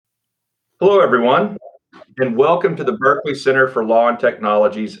Hello, everyone, and welcome to the Berkeley Center for Law and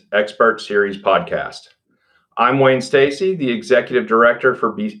Technology's Expert Series podcast. I'm Wayne Stacy, the Executive Director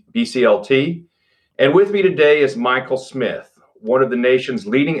for BCLT, and with me today is Michael Smith, one of the nation's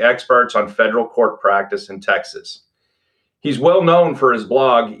leading experts on federal court practice in Texas. He's well known for his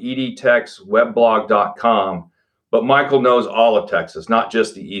blog, edtexwebblog.com, but Michael knows all of Texas, not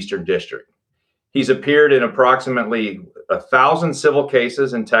just the Eastern District. He's appeared in approximately 1,000 civil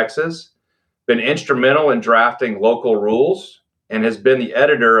cases in Texas, been instrumental in drafting local rules, and has been the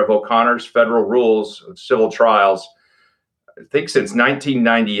editor of O'Connor's Federal Rules of Civil Trials, I think since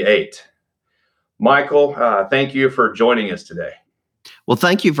 1998. Michael, thank you for joining us today. Well,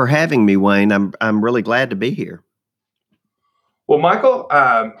 thank you for having me, Wayne. I'm really glad to be here. Well, Michael,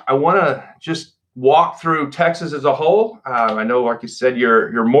 I want to just walk through Texas as a whole. I know, like you said,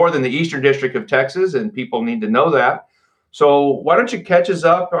 you're more than the Eastern District of Texas, and people need to know that. So why don't you catch us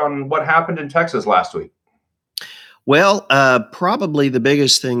up on what happened in Texas last week? Well, probably the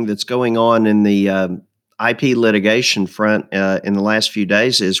biggest thing that's going on in the IP litigation front in the last few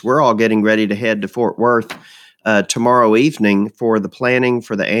days is we're all getting ready to head to Fort Worth tomorrow evening for the planning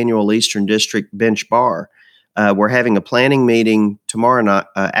for the annual Eastern District Bench Bar. We're having a planning meeting tomorrow night,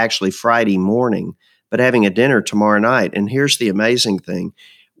 actually Friday morning, but having a dinner tomorrow night. And here's the amazing thing.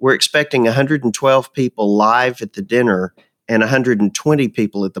 We're expecting 112 people live at the dinner and 120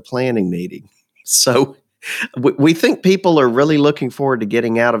 people at the planning meeting. So we think people are really looking forward to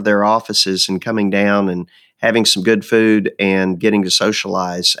getting out of their offices and coming down and having some good food and getting to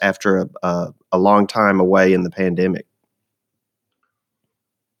socialize after a long time away in the pandemic.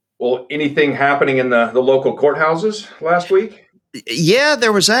 Well, anything happening in the local courthouses last week? Yeah,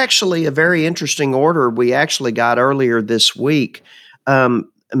 there was actually a very interesting order we actually got earlier this week.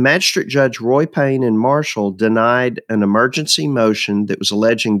 Magistrate Judge Roy Payne in Marshall denied an emergency motion that was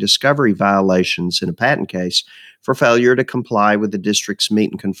alleging discovery violations in a patent case for failure to comply with the district's meet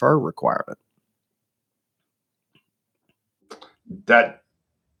and confer requirement. That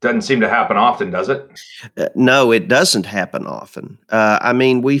doesn't seem to happen often, does it? No, it doesn't happen often.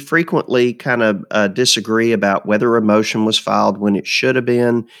 We frequently kind of disagree about whether a motion was filed when it should have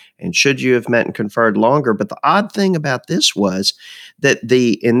been, and should you have met and conferred longer. But the odd thing about this was that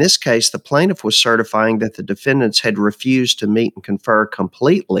in this case, the plaintiff was certifying that the defendants had refused to meet and confer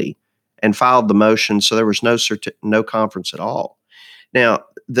completely and filed the motion, so there was no conference at all. Now,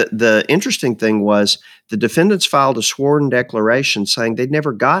 the interesting thing was the defendants filed a sworn declaration saying they'd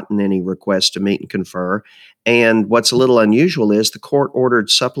never gotten any request to meet and confer. And what's a little unusual is the court ordered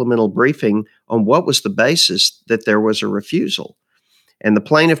supplemental briefing on what was the basis that there was a refusal. And the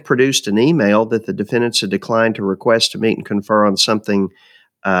plaintiff produced an email that the defendants had declined to request to meet and confer on something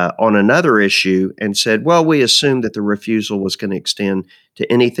on another issue and said, well, we assumed that the refusal was going to extend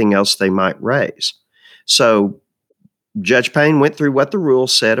to anything else they might raise. So Judge Payne went through what the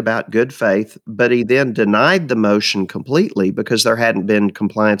rules said about good faith, but he then denied the motion completely because there hadn't been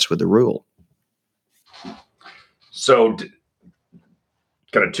compliance with the rule. So,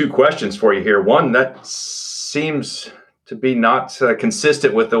 kind of two questions for you here. One, that seems to be not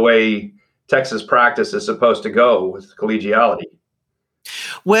consistent with the way Texas practice is supposed to go with collegiality.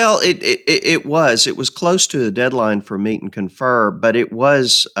 Well, it was. It was close to the deadline for meet and confer, but it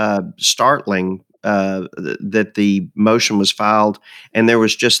was startling that the motion was filed, and there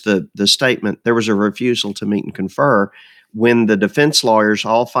was just the statement. There was a refusal to meet and confer when the defense lawyers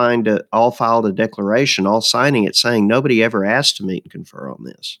all filed a declaration, all signing it, saying nobody ever asked to meet and confer on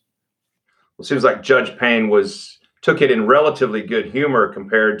this. Well, it seems like Judge Payne took it in relatively good humor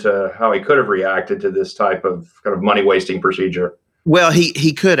compared to how he could have reacted to this type of kind of money wasting procedure. Well,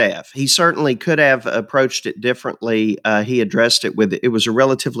 he could have. He certainly could have approached it differently. He addressed it with, it was a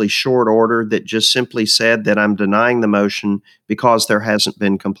relatively short order that just simply said that I'm denying the motion because there hasn't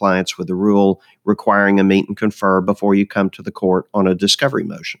been compliance with the rule requiring a meet and confer before you come to the court on a discovery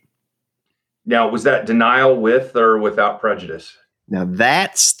motion. Now, was that denial with or without prejudice? Now,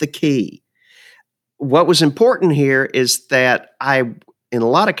 that's the key. What was important here is that in a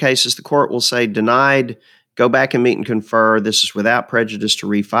lot of cases, the court will say denied, go back and meet and confer. This is without prejudice to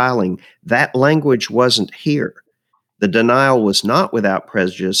refiling. That language wasn't here. The denial was not without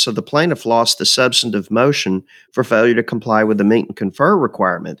prejudice, so the plaintiff lost the substantive motion for failure to comply with the meet and confer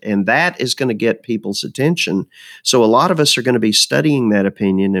requirement, and that is going to get people's attention. So a lot of us are going to be studying that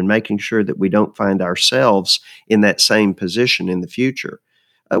opinion and making sure that we don't find ourselves in that same position in the future,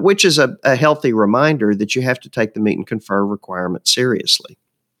 which is a healthy reminder that you have to take the meet and confer requirement seriously.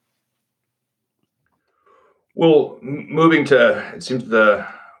 Well, moving to, it seems the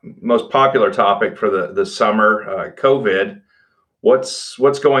most popular topic for the summer, COVID. What's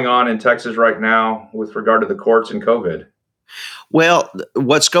going on in Texas right now with regard to the courts and COVID? Well,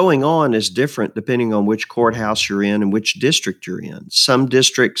 what's going on is different depending on which courthouse you're in and which district you're in. Some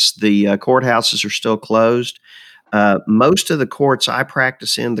districts, the courthouses are still closed. Most of the courts I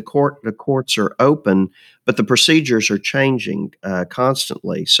practice in, the courts are open, but the procedures are changing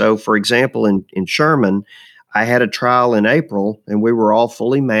constantly. So, for example, in Sherman, I had a trial in April, and we were all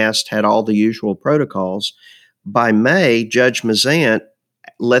fully masked, had all the usual protocols. By May, Judge Mazant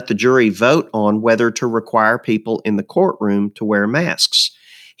let the jury vote on whether to require people in the courtroom to wear masks.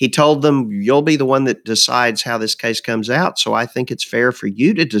 He told them, "You'll be the one that decides how this case comes out. So I think it's fair for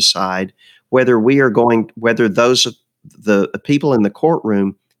you to decide whether those the people in the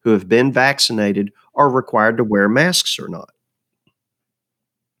courtroom who have been vaccinated are required to wear masks or not."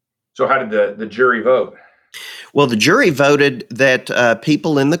 So how did the jury vote? Well, the jury voted that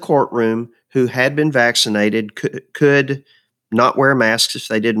people in the courtroom who had been vaccinated could not wear masks if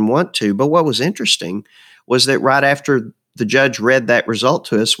they didn't want to. But what was interesting was that right after the judge read that result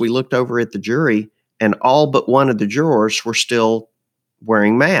to us, we looked over at the jury, and all but one of the jurors were still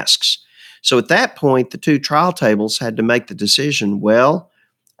wearing masks. So at that point, the two trial tables had to make the decision, well,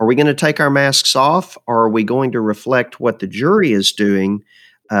 are we going to take our masks off, or are we going to reflect what the jury is doing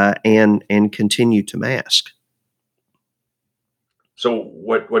and continue to mask? So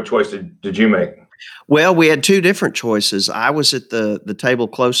what choice did you make? Well, we had two different choices. I was at the table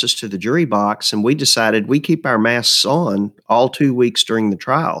closest to the jury box, and we decided we keep our masks on all 2 weeks during the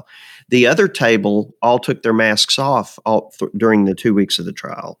trial. The other table all took their masks off during the 2 weeks of the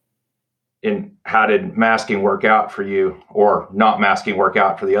trial. And how did masking work out for you, or not masking work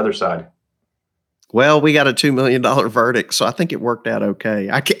out for the other side? Well, we got a $2 million verdict, so I think it worked out okay.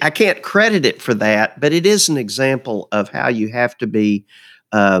 I can't credit it for that, but it is an example of how you have to be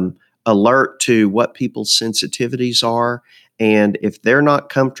alert to what people's sensitivities are. And if they're not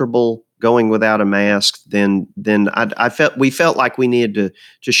comfortable going without a mask, then we felt like we needed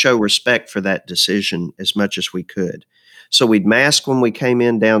to show respect for that decision as much as we could. So we'd mask when we came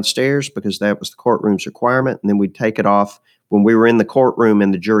in downstairs because that was the courtroom's requirement, and then we'd take it off when we were in the courtroom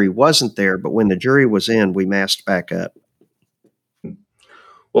and the jury wasn't there. But when the jury was in, we masked back up.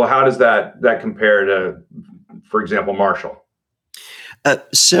 Well, how does that compare to, for example, Marshall?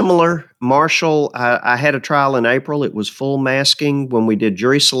 Similar. Marshall, I had a trial in April. It was full masking. When we did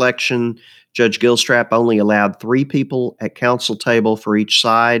jury selection, Judge Gilstrap only allowed 3 people at counsel table for each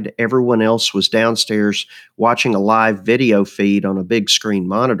side. Everyone else was downstairs watching a live video feed on a big screen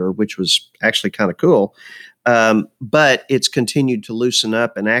monitor, which was actually kind of cool. But it's continued to loosen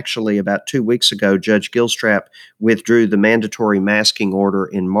up. And actually, about 2 weeks ago, Judge Gilstrap withdrew the mandatory masking order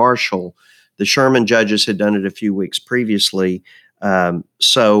in Marshall. The Sherman judges had done it a few weeks previously.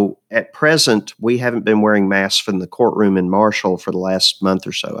 So at present, we haven't been wearing masks from the courtroom in Marshall for the last month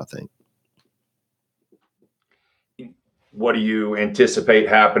or so, I think. What do you anticipate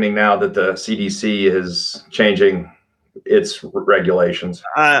happening now that the CDC is changing its regulations?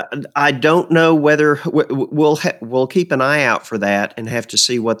 I don't know whether we'll keep an eye out for that and have to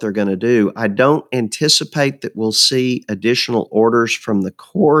see what they're going to do. I don't anticipate that we'll see additional orders from the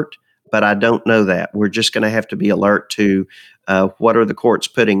court, but I don't know that. We're just going to have to be alert to what are the courts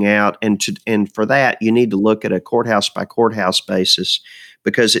putting out, and for that you need to look at a courthouse by courthouse basis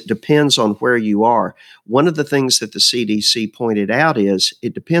because it depends on where you are. One of the things that the CDC pointed out is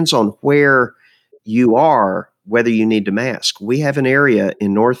it depends on where you are whether you need to mask. We have an area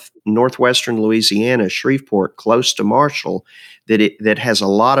in northwestern Louisiana, Shreveport, close to Marshall, that has a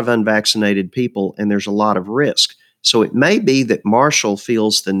lot of unvaccinated people, and there's a lot of risk. So it may be that Marshall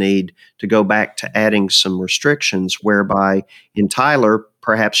feels the need to go back to adding some restrictions, whereby in Tyler,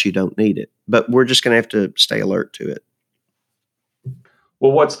 perhaps you don't need it. But we're just going to have to stay alert to it.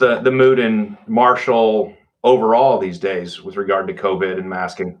 Well, what's the mood in Marshall overall these days with regard to COVID and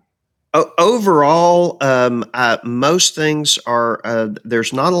masking? Overall, most things are,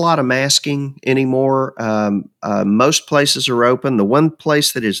 there's not a lot of masking anymore. Most places are open. The one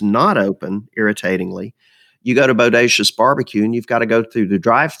place that is not open, irritatingly, you go to Bodacious Barbecue and you've got to go through the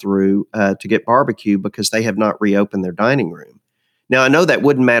drive-through to get barbecue because they have not reopened their dining room. Now, I know that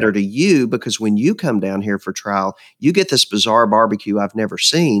wouldn't matter to you because when you come down here for trial, you get this bizarre barbecue I've never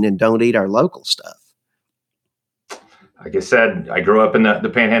seen and don't eat our local stuff. Like I said, I grew up in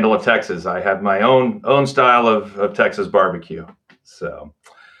the panhandle of Texas. I have my own style of Texas barbecue. So,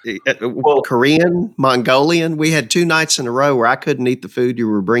 Korean, Mongolian. We had 2 nights in a row where I couldn't eat the food you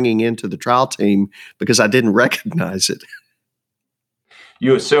were bringing into the trial team because I didn't recognize it.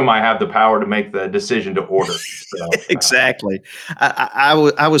 You assume I have the power to make the decision to order. So, Exactly.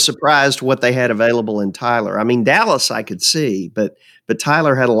 I was surprised what they had available in Tyler. I mean, Dallas I could see, but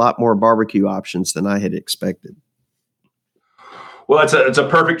Tyler had a lot more barbecue options than I had expected. well, it's a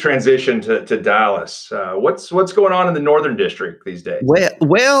perfect transition to Dallas. What's going on in the Northern District these days?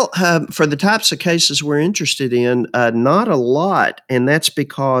 For the types of cases we're interested in, not a lot, and that's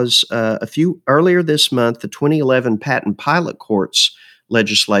because a few earlier this month, the 2011 Patent Pilot Courts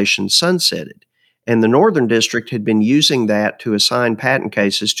legislation sunsetted, and the Northern District had been using that to assign patent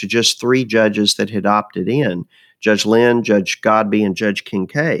cases to just three judges that had opted in: Judge Lynn, Judge Godbee, and Judge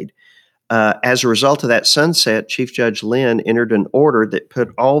Kincaid. As a result of that sunset, Chief Judge Lynn entered an order that put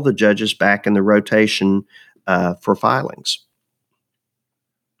all the judges back in the rotation for filings.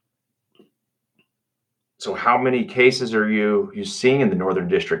 So, how many cases are you seeing in the Northern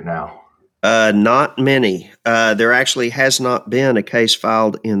District now? Not many. There actually has not been a case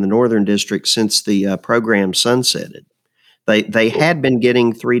filed in the Northern District since the program sunsetted. They had been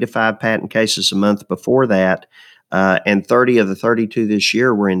getting 3 to 5 patent cases a month before that, and 30 of the 32 this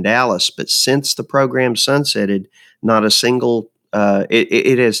year were in Dallas. But since the program sunsetted, not a single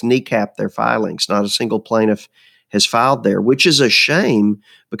it has kneecapped their filings. Not a single plaintiff has filed there, which is a shame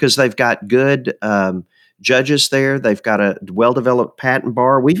because they've got good judges there. They've got a well-developed patent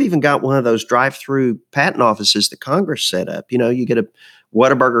bar. We've even got one of those drive-through patent offices that Congress set up. You know, you get a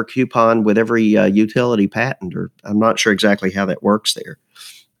Whataburger coupon with every utility patent, or I'm not sure exactly how that works there.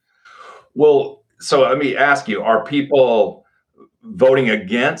 Well, so let me ask you: are people voting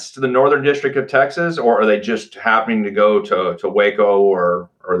against the Northern District of Texas, or are they just happening to go to Waco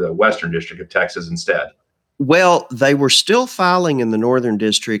or the Western District of Texas instead? Well, they were still filing in the Northern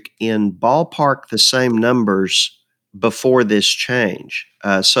District in ballpark the same numbers before this change.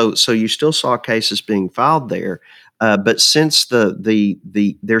 So you still saw cases being filed there, but since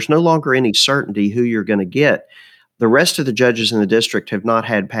there's no longer any certainty who you're going to get. The rest of the judges in the district have not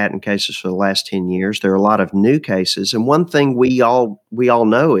had patent cases for the last 10 years. There are a lot of new cases, and one thing we all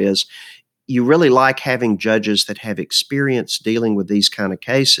know is you really like having judges that have experience dealing with these kind of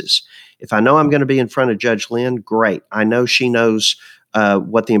cases. If I know I'm going to be in front of Judge Lynn, great. I know she knows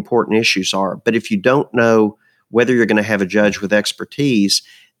what the important issues are. But if you don't know whether you're going to have a judge with expertise,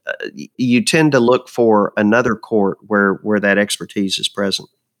 you tend to look for another court where that expertise is present.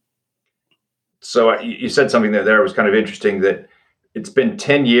 So you said something there was kind of interesting, that it's been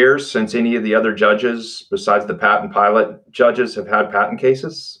 10 years since any of the other judges besides the patent pilot judges have had patent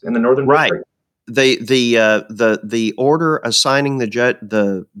cases in the Northern Right. District. The order assigning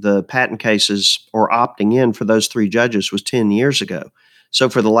the patent cases or opting in for those three judges was 10 years ago. So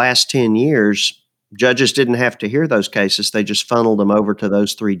for the last 10 years, judges didn't have to hear those cases. They just funneled them over to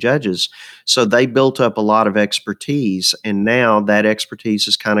those three judges. So they built up a lot of expertise, and now that expertise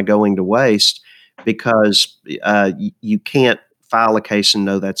is kind of going to waste because you can't file a case and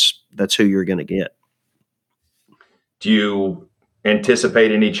know that's who you're going to get. Do you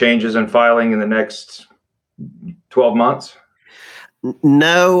anticipate any changes in filing in the next 12 months?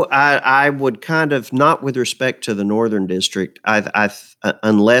 No, I would kind of not with respect to the Northern District.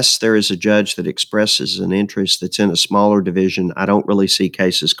 Unless there is a judge that expresses an interest that's in a smaller division, I don't really see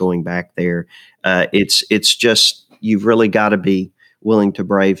cases going back there. It's just you've really got to be willing to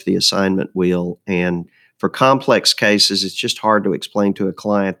brave the assignment wheel, and for complex cases, it's just hard to explain to a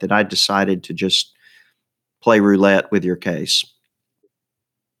client that I decided to just play roulette with your case.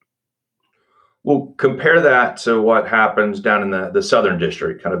 Well, compare that to what happens down in the Southern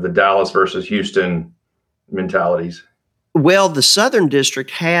District, kind of the Dallas versus Houston mentalities. Well, the Southern District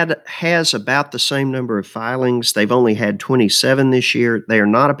has about the same number of filings. They've only had 27 this year. They are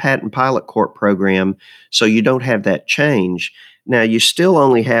not a patent pilot court program, so you don't have that change. Now, you still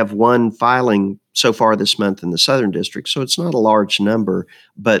only have one filing so far this month in the Southern District, so it's not a large number,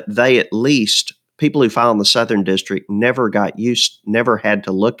 but they at least, people who file in the Southern District never had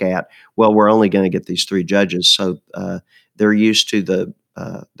to look at, well, we're only going to get these three judges, so they're used to the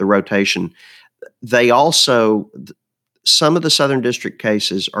rotation. They also, some of the Southern District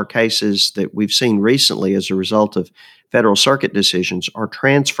cases are cases that we've seen recently as a result of Federal Circuit decisions are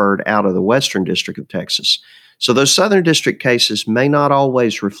transferred out of the Western District of Texas. So those Southern District cases may not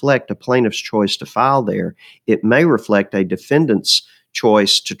always reflect a plaintiff's choice to file there. It may reflect a defendant's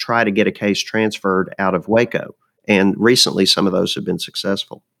choice to try to get a case transferred out of Waco. And recently, some of those have been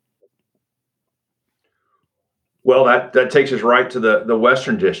successful. Well, that takes us right to the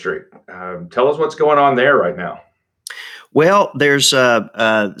Western District. Tell us what's going on there right now. Well, there's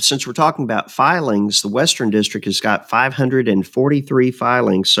since we're talking about filings, the Western District has got 543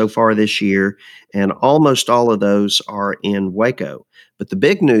 filings so far this year, and almost all of those are in Waco. But the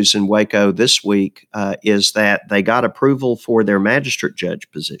big news in Waco this week is that they got approval for their magistrate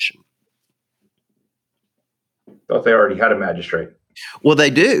judge position. Thought they already had a magistrate. Well, they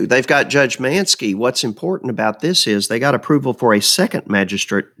do. They've got Judge Mansky. What's important about this is they got approval for a second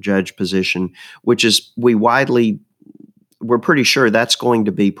magistrate judge position, which is we're pretty sure that's going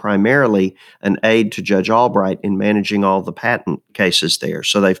to be primarily an aid to Judge Albright in managing all the patent cases there.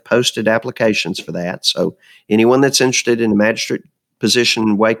 So they've posted applications for that. So anyone that's interested in a magistrate position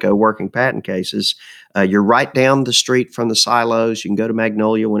in Waco working patent cases, you're right down the street from the silos. You can go to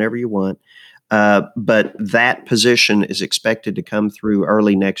Magnolia whenever you want. But that position is expected to come through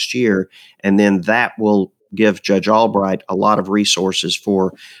early next year, and then that will give Judge Albright a lot of resources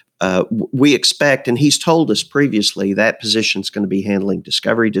for. We expect, and he's told us previously, that position is going to be handling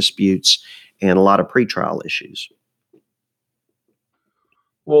discovery disputes and a lot of pretrial issues.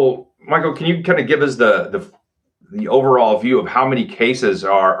 Well, Michael, can you kind of give us the overall view of how many cases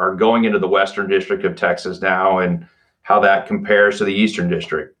are going into the Western District of Texas now, and how that compares to the Eastern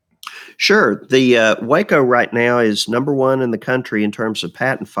District? Sure. The Waco right now is number one in the country in terms of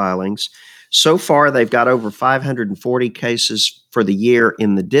patent filings. So far, they've got over 540 cases for the year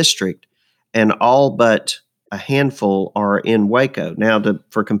in the district, and all but a handful are in Waco. Now,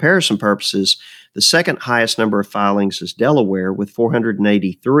 for comparison purposes, the second highest number of filings is Delaware with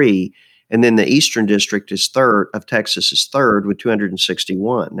 483, and then the Eastern District is third of Texas is third with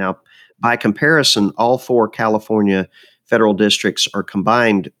 261. Now, by comparison, all four California federal districts are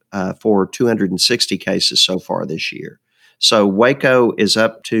combined for 260 cases so far this year. So Waco is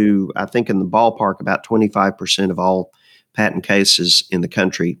up to, I think, in the ballpark, about 25% of all patent cases in the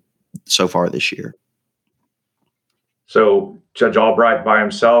country so far this year. So Judge Albright by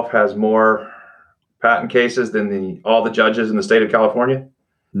himself has more patent cases than all the judges in the state of California?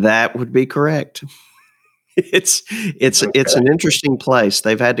 That would be correct. It's an interesting place.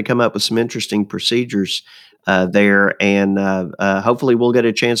 They've had to come up with some interesting procedures there, and hopefully we'll get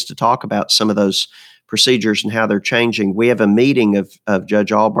a chance to talk about some of those procedures and how they're changing. We have a meeting of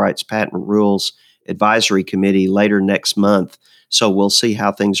Judge Albright's Patent Rules Advisory Committee later next month, so we'll see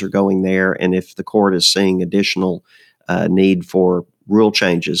how things are going there and if the court is seeing additional need for rule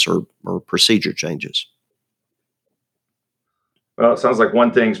changes or procedure changes. Well, it sounds like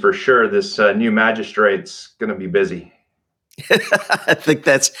one thing's for sure, this new magistrate's going to be busy. I think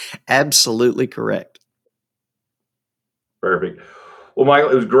that's absolutely correct. Perfect. Well,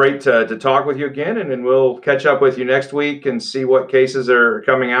 Michael, it was great to talk with you again, and then we'll catch up with you next week and see what cases are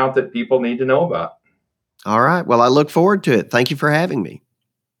coming out that people need to know about. All right. Well, I look forward to it. Thank you for having me.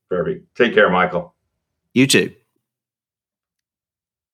 Perfect. Take care, Michael. You too.